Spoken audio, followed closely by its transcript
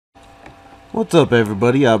What's up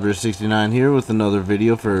everybody, Albert69 here with another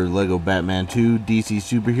video for LEGO Batman 2 DC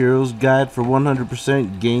Superheroes Guide for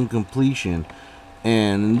 100% game completion.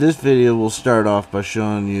 And in this video we'll start off by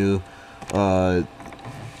showing you how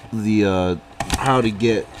to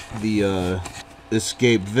get the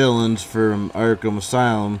escaped villains from Arkham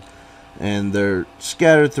Asylum. And they're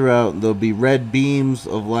scattered throughout. There'll be red beams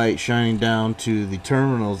of light shining down to the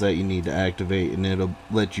terminals that you need to activate, and it'll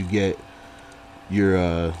let you get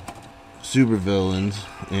your supervillains.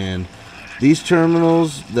 And these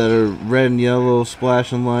terminals that are red and yellow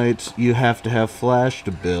splashing lights, you have to have flash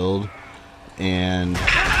to build. And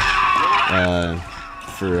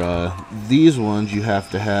for these ones you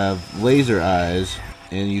have to have laser eyes,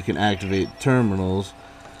 and you can activate terminals.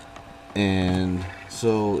 And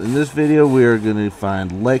so in this video we are going to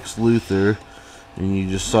find Lex Luthor, and you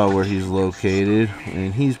just saw where he's located,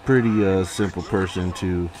 and he's pretty simple person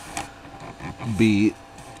to beat.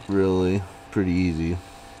 Really pretty easy.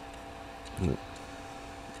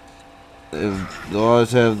 They'll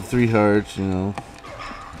always have the 3 hearts, you know.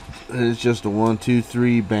 It's just a 1, 2,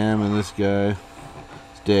 3, bam, and this guy is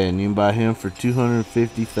dead. And you can buy him for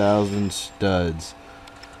 250,000 studs.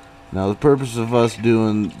 Now the purpose of us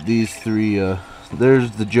doing these 3,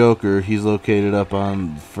 there's the Joker. He's located up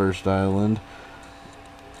on the first island,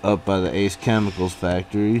 up by the Ace Chemicals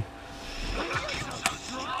factory.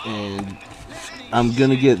 And I'm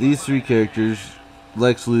gonna get these 3 characters,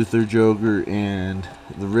 Lex Luthor, Joker, and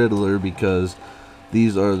the Riddler, because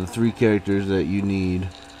these are the 3 characters that you need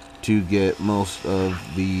to get most of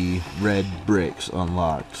the red bricks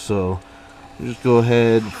unlocked. So just go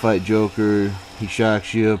ahead, fight Joker. He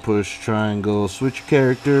shocks you, push triangle, switch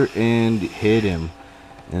character, and hit him.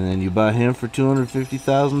 And then you buy him for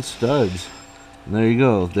 250,000 studs. And there you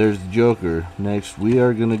go, there's the Joker. Next we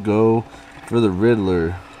are gonna go for the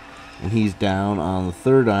Riddler. And he's down on the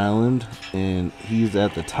 3rd island, and he's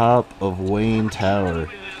at the top of Wayne Tower.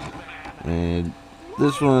 And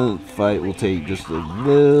this one fight will take just a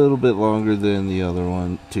little bit longer than the other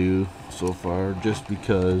one too so far, just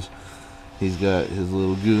because he's got his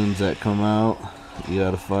little goons that come out. You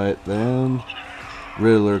gotta fight them.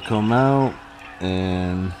 Riddler come out,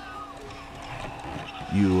 and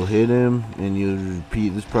you will hit him, and you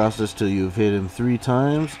repeat this process till you've hit him 3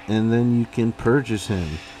 times, and then you can purchase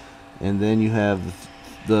him. And then you have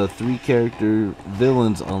the 3 character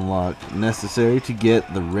villains unlocked necessary to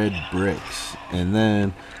get the red bricks. And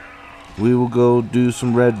then we will go do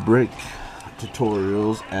some red brick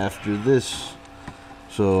tutorials after this.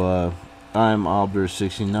 So I'm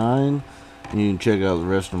Albert69, and you can check out the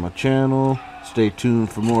rest of my channel. Stay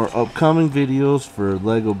tuned for more upcoming videos for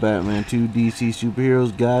LEGO Batman 2 DC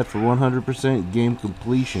Superheroes Guide for 100% game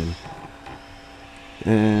completion.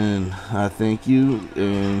 And I thank you,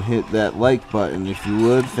 and hit that like button if you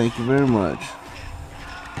would. Thank you very much.